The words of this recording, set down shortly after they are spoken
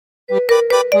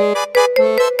It's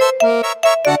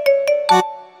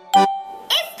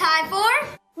time for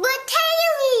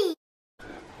Bratayley.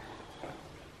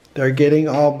 They're getting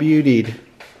all beautied.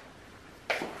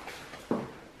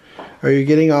 Are you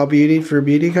getting all beautied for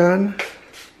BeautyCon?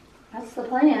 That's the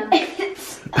plan.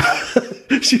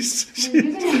 she's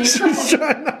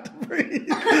trying not to breathe.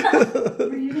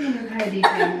 We're using a new kind of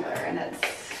detangler, and it's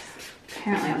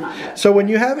apparently I'm not good. So when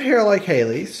you have hair like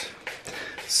Hayley's,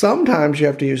 sometimes you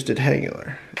have to use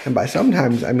detangler. And by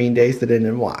sometimes, I mean days that end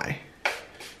in Y.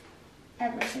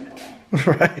 Every single day.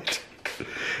 Right.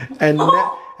 And,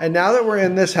 and now that we're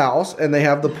in this house and they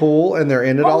have the pool and they're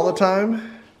in it all the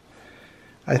time,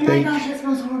 I think. Oh my gosh, that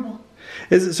smells horrible.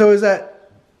 Is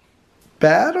that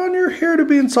bad on your hair to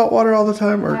be in salt water all the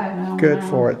time, or good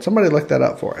for it? Somebody look that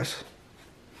up for us.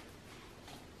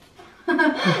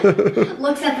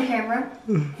 Looks at the camera,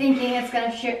 thinking it's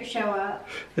gonna show up.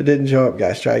 It didn't show up,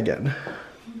 guys. Try again.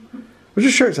 What's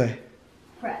your shirt say?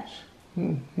 Fresh.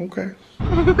 Okay.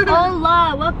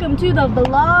 Hola, welcome to the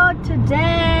vlog today.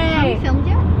 Have you filmed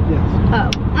yet?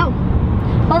 Yes. Oh.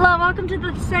 Hola, welcome to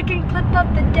the second clip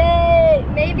of the day.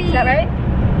 Maybe. Is that right?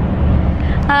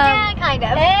 Yeah, kind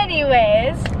of.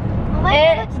 Anyways,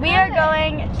 we are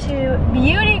going to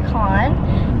BeautyCon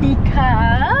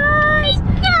because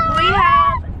we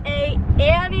have a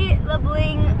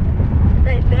LeBling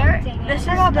right there. This is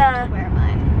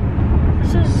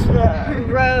the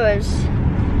rose.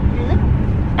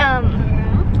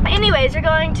 Anyways, we're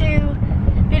going to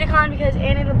BeautyCon because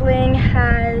LeBling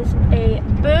has a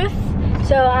booth.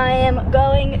 So I am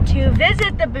going to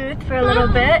visit the booth for a little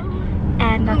bit.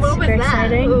 And that's super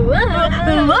exciting.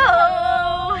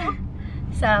 Whoa!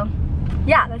 So,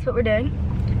 yeah, that's what we're doing.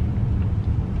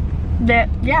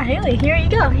 Yeah, Hayley, here you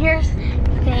go. Here's.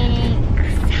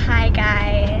 Thanks. Hi,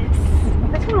 guys.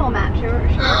 Which one will match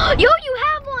yours? Yo, you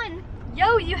have one.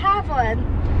 Yo, you have one.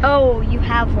 Oh, you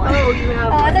have one. Oh, you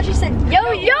have Oh, I one. thought you said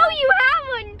yo, you have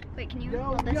one. Wait, can you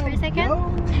hold this for a second?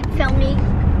 Film me.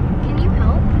 Can you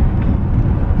help?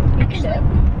 You can do it.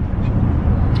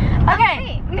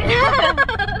 Okay.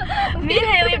 Me and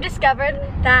Hayley have discovered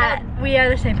that we are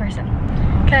the same person.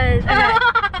 Cause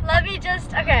let me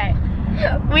just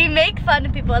we make fun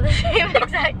of people at the same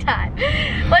exact time.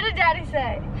 What did Daddy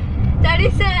say?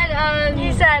 Daddy said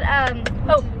he said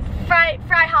oh, fry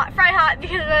hot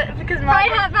because Mom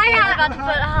was about to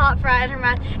put a hot fry in her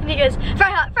mouth, and he goes fry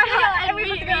hot, and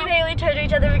me and Hayley turn to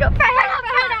each other and we go fry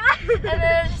hot. And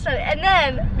then it's just funny. And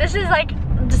then this is like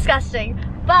disgusting,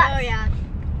 but Oh yeah.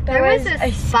 there was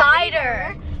a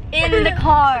spider in the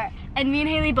car, and me and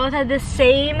Hayley both had the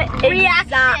same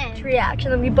exact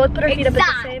reaction. And we both put our feet up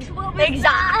at the same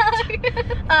exact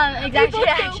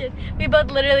reaction. We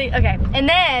both literally And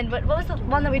then what was the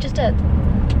one that we just did?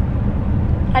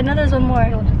 I know there's one more.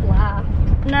 You'll just laugh.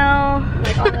 No.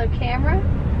 Like on the camera?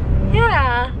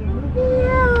 Yeah.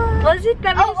 Was it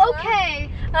that? Oh, okay.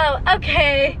 Oh,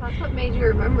 okay. That's what made you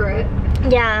remember it.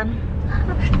 Yeah.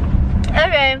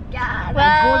 Okay. Yeah.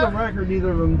 Well, For the record,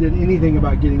 neither of them did anything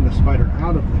about getting the spider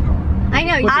out of the car. I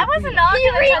know. I was not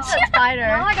gonna touch that All spider.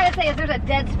 I gotta say is there's a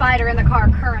dead spider in the car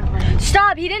currently.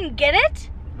 Stop! You didn't get it?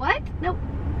 What? Nope.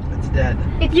 It's dead.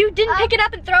 If you didn't pick it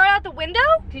up and throw it out the window?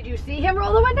 Did you see him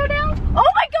roll the window down? Oh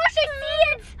my gosh, I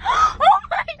see it! Oh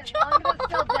my As long as it's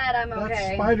still dead, I'm okay.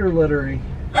 That's spider littering.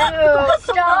 god!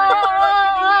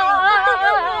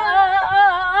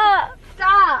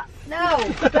 Stop! No!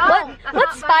 Don't!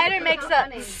 What spider makes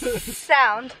a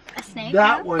sound? A snake.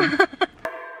 That one.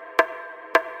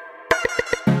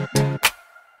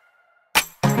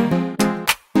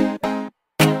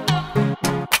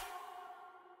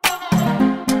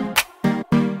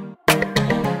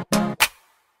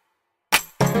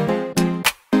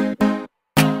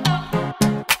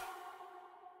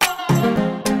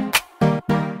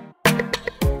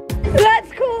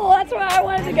 That's cool, that's where I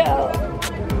wanted to go.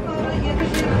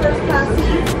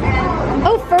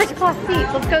 Oh, first class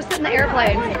seats. Let's go sit in the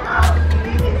airplane.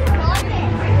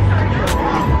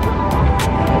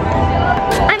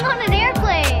 I'm on an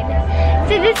airplane.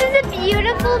 So this is a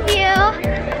beautiful view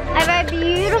of our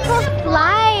beautiful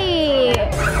flight.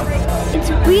 It's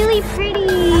really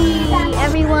pretty,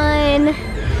 everyone.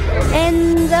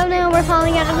 And oh no, we're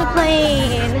falling out of the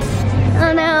plane.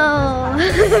 Oh no.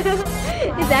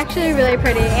 It's actually really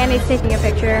pretty. Annie's taking a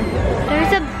picture.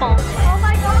 There's a ball. Oh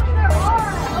my gosh, there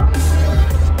are!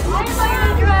 Why am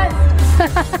I undressed?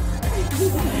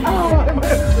 Oh,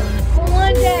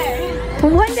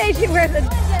 One day she wears a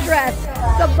dress,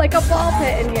 like a ball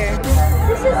pit in here.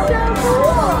 this is so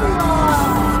cool!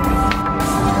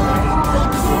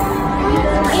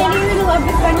 Annie, you're gonna love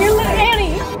this one.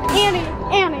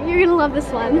 Annie, you're gonna love this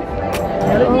one.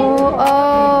 Oh,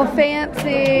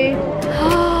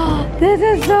 This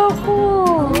is so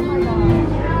cool.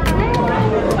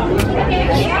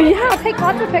 Yeah, I'll take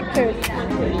lots of pictures.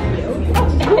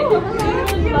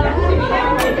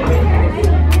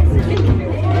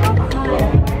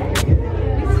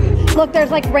 Look,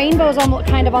 there's like rainbows almost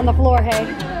kind of on the floor, hey.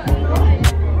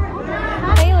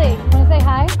 Hayley, wanna say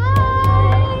hi?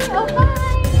 Hi! Oh, hi!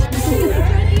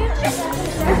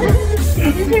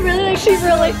 She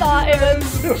really thought it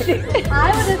was.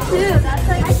 I would have too.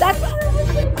 That's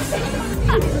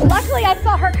Luckily, I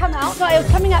saw her come out, so I was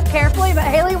coming up carefully, but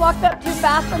Hayley walked up too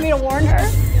fast for me to warn her.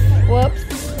 Whoops.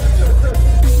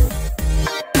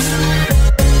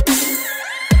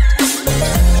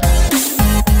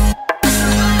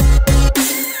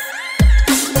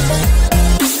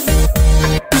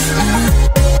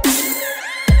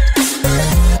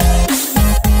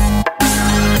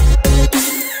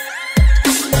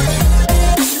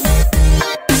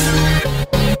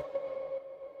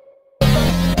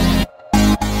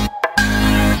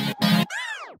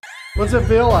 What's it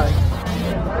feel like?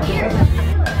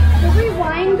 the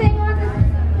rewind thing on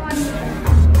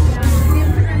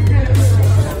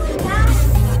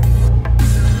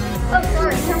oh,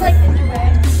 sorry. I'm like in your way.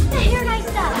 The hair dye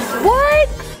stuff. What?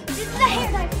 This is the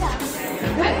hair dye stuff.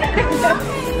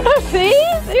 Oh, see?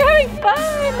 You're having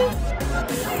fun.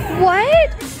 What?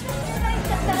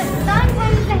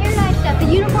 Sometimes it's the hair dye stuff, the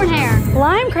unicorn hair.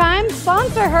 Lime Crime,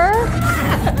 sponsor her.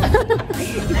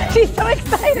 She's so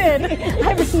excited.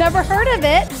 I've never heard of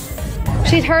it.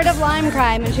 She's heard of Lime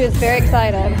Crime and she was very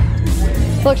excited.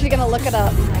 Look, she's gonna look it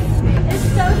up. It's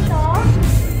so soft.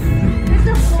 Is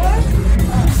the floor?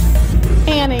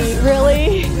 Annie,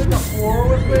 really? The floor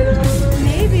was made out of this?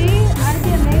 Maybe. I'd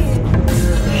be amazed.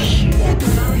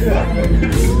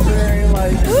 Very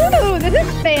like. Ooh, this is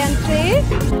fancy.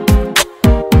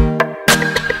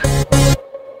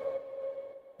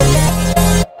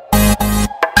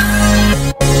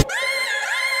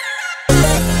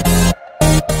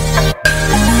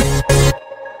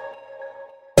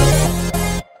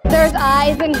 There's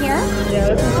eyes in here.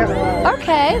 Yeah, this is kind of loud.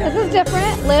 Okay, this is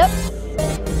different. Lips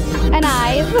and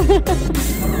eyes.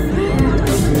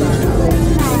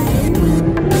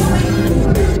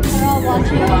 They're all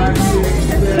watching me.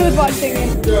 Who's watching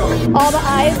me? All the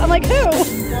eyes? I'm like, who?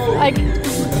 Like.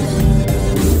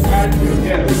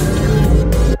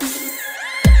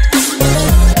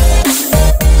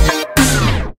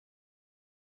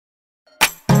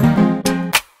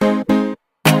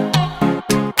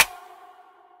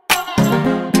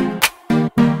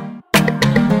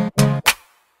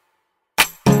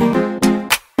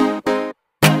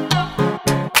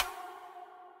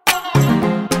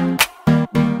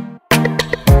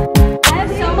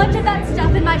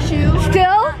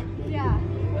 Still? Yeah.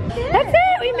 That's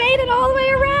it. We made it all the way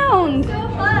around. So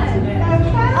fun.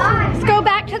 Let's go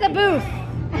back to the booth.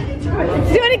 Let's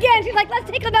do it again. She's like, let's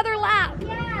take another lap.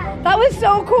 Yeah. That was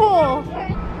so cool.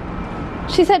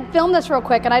 She said, film this real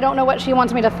quick, and I don't know what she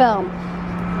wants me to film.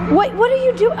 What do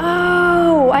you do?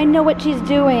 Oh, I know what she's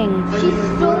doing. She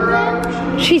stole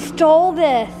it. She stole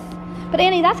this. But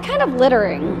Annie, that's kind of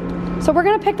littering. So we're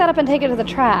gonna pick that up and take it to the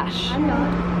trash. I'm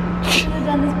not. I should have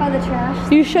done this by the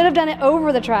trash. You should have done it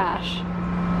over the trash.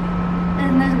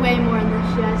 And there's way more in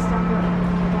this shit. I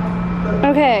stopped it.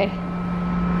 Okay.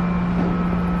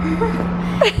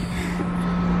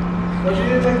 But you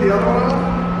didn't take the other one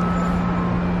out?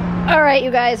 All right,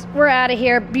 you guys, we're out of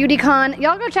here. BeautyCon,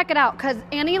 y'all go check it out because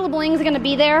Annie LeBling's gonna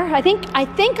be there. I think I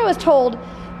was told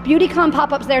BeautyCon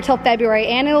pop-up's there till February.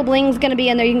 Annie LeBling's gonna be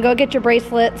in there. You can go get your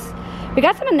bracelets. We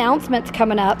got some announcements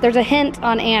coming up. There's a hint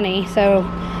on Annie, so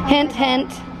hint,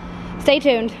 hint. Stay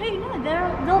tuned. Hey, no,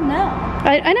 they'll know.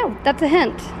 I know, that's a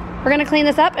hint. We're gonna clean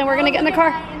this up and we're gonna get in the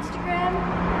car. Instagram.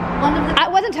 One of the. I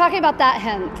wasn't talking about that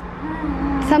hint.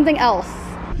 Something else.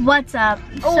 What's up?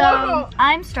 So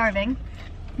I'm starving,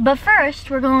 but first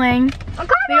we're going.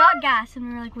 We got gas and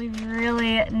we were like, we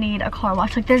really need a car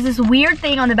wash. Like, there's this weird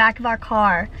thing on the back of our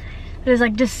car that is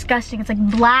like disgusting. It's like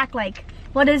black, like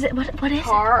what is it? What is it?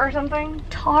 Tar or something?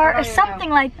 Tar or something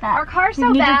like that. Our car's We so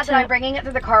needed bad to- that I'm bringing it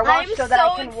to the car wash so that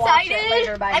I can wash it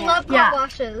later by hand. I love car Yeah.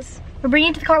 washes. We're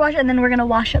bringing it to the car wash and then we're gonna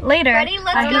wash it later. Ready?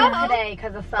 Let's I'm go. doing it today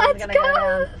because the sun's gonna go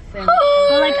down soon.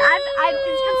 But like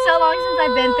it's been so long since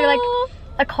I've been through like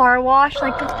a car wash,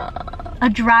 like a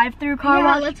drive-through car Yeah,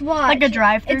 wash. let's watch. Like a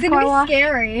drive-through It's car gonna be wash.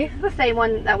 scary. This is the same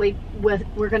one that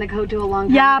we're gonna go to a long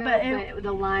time Yeah, ago, but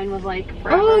the line was like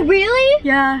forever. Oh, really?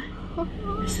 Yeah.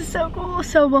 This is so cool.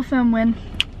 So we'll film when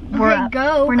we're Okay, up.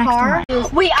 go, We're next car. to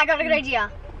lunch. Wait, I got a good idea.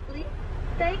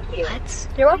 Thank you.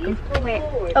 You're welcome. Wait.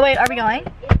 Oh wait, are we going?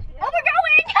 Oh, we're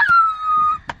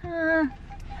going!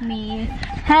 Me.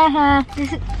 Haha.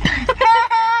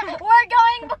 We're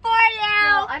going before you.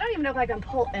 even know if I can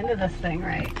pull into this thing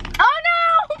right. Oh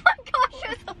no! Oh my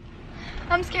gosh!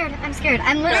 I'm scared. I'm scared.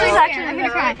 I'm literally scared. I'm gonna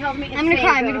cry. Tells me I'm gonna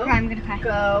cry. I'm gonna cry. I'm gonna cry.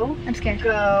 Go. I'm scared.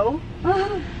 Go.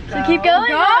 So keep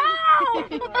going.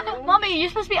 Go. Mommy, you're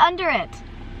supposed to be under it.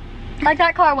 Like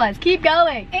that car was. Keep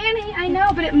going. Annie, I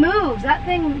know, but it moves. That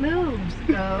thing moves.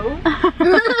 Go.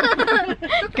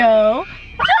 Go.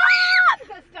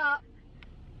 Stop.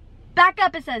 Back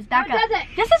up, it says. Back No, it up. doesn't.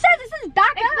 Yes, it says. It says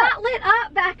back It's up. not lit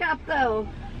up. Back up though.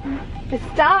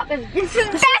 Stop.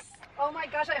 Oh my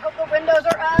gosh, I hope the windows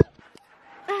are up.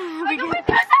 We the can-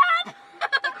 windows up!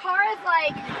 The car is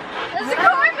like, Is the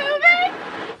car moving?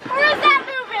 Or is that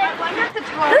moving? I wonder if the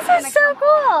car is This is so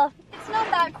cool. It's not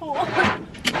that cool.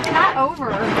 not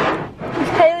over.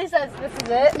 Hayley says this is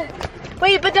it.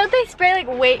 Wait, but don't they spray like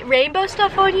rainbow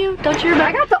stuff on you? Don't you I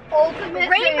remember? got the ultimate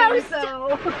Rainbow thing,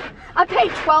 so I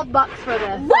paid $12 for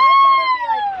this. What?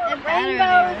 And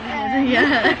rainbows and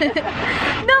Yeah.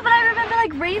 No, but I remember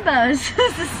like rainbows.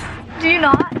 Do you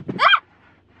not?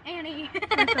 Annie. But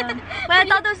I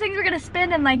thought those things were gonna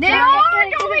spin and like. They fly. are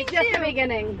going to. Just the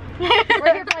beginning.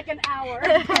 We're here for like an hour.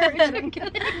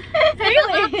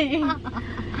 Haley.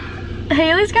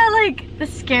 Haley's got like the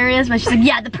scariest, but she's like,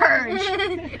 yeah, the purge.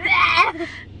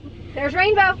 There's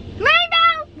rainbow.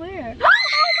 Rainbow! Where? Oh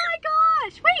my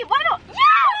gosh! Wait, why don't? Yes!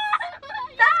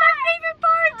 That's my favorite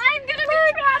part! I'm gonna be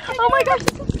trapped. Oh my gosh,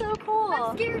 this is so cool.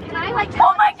 I'm scared. Can I like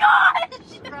Oh my gosh!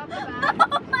 rub the back?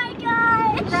 Oh my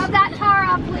gosh! Rub that tar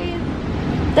off, please.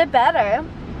 They're better.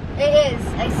 It is.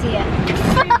 I see it.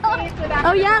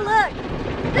 Oh yeah, look.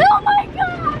 Oh my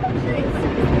god!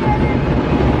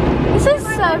 This is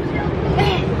so.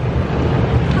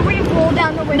 We roll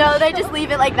down the windshield. No, they just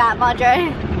leave it like that, Madre.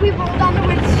 We roll down the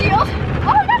windshield.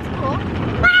 Oh, that's cool.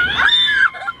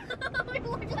 We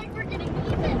look like we're getting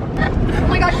even. Oh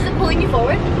my gosh, is it pulling you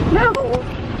forward? No.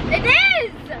 It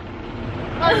is.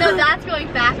 Oh no, that's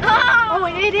going back. Oh,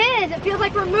 it is. It feels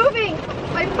like we're moving.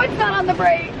 My foot's not on the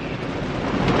brake.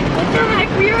 What the heck?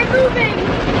 We are moving.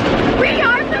 We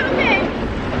are moving.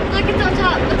 Look, it's on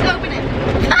top. Let's open it.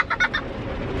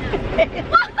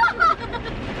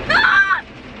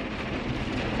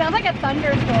 Sounds like a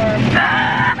thunderstorm.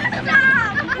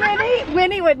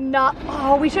 Winnie would not.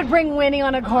 Oh, we should bring Winnie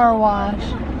on a car wash.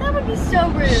 That would be so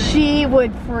rude. She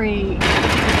would freak. You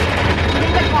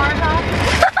think the car's off?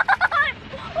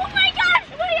 Oh my gosh,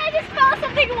 wait, I just felt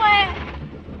something wet.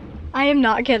 I am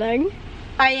not kidding.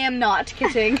 I am not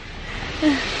kidding.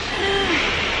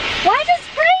 Why is it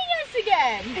spraying us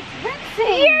again? It's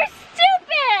rinsing. You're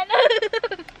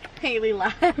stupid. Haley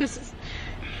laughs.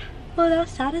 Oh, that was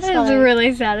satisfying. That was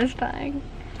really satisfying.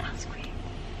 That was great.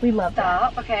 We love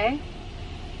that. Okay.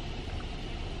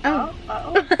 Oh.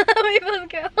 Oh. We both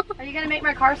go. Are you gonna make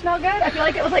my car smell good? I feel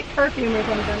like it was like perfume or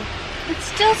something. It's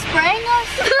still spraying us?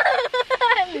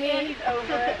 Annie's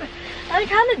over it. I'm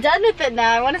kind of done with it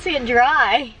now. I want to see it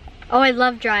dry. Oh, I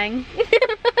love drying.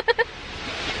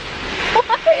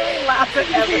 Haley laughs at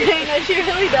everything. I know, she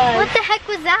really does. What the heck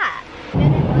was that?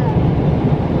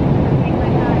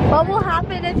 What will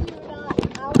happen if you're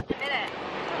not out in a minute?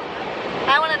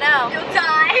 I want to know. You'll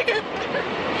die.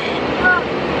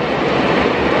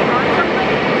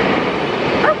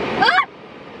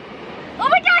 Oh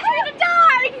my gosh, you're gonna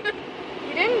die!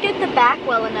 You didn't get the back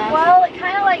well enough. Well, it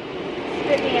kind of like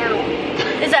spit me out.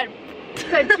 Is that?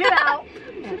 Said get out.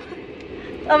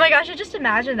 Oh my gosh, I just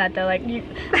imagine that though. Like,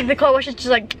 like the car wash is just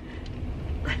like,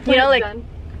 you know, like, Done.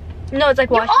 no, it's like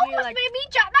You washing almost you like. made me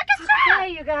jump back a step. Hey,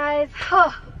 you guys.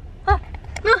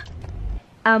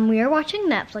 We are watching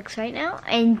Netflix right now,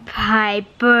 and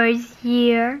Piper's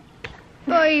here.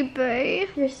 Piper.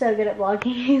 You're so good at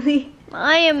vlogging, Hayley.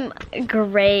 I am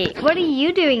great. What are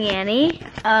you doing, Annie?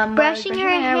 Brushing her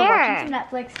hair. We're watching some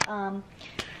Netflix.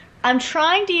 I'm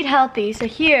trying to eat healthy, so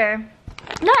here,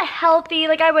 not healthy,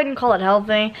 like I wouldn't call it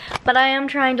healthy, but I am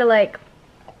trying to like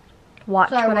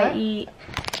watch Sorry, what I what? eat.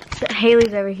 So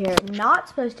Hayley's over here, not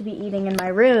supposed to be eating in my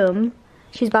room.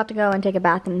 She's about to go and take a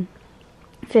bath in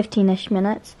 15-ish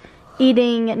minutes.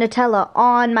 Eating Nutella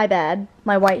on my bed,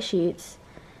 my white sheets.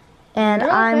 And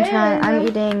I'm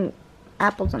eating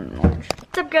apples and orange.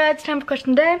 What's up guys, it's time for question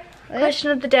of the day.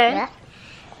 Question of the day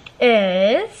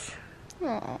is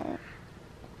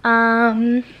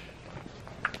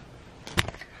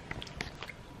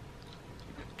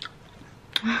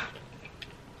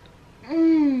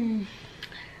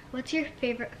What's your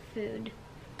favorite food?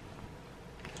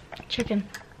 chicken.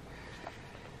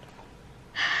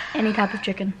 Any type of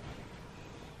chicken.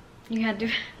 You had to.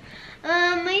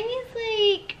 Mine is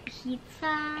like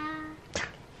pizza.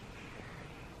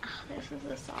 Oh, this is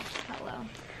a soft pillow.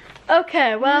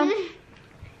 Okay, well,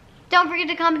 Don't forget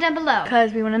to comment down below.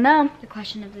 Because we want to know. The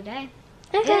question of the day.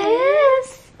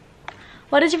 Yes.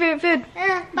 What is your favorite food?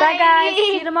 Bye guys.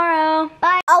 See you tomorrow.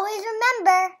 Bye. Always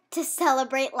remember to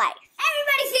celebrate life.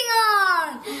 Everybody sing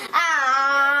along.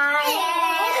 I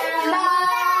am a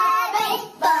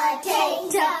baked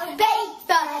potato, baked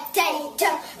potato,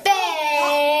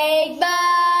 baked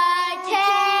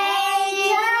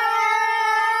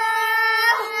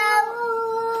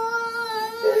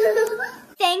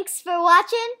potato. Thanks for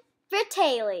watching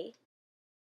Bratayley.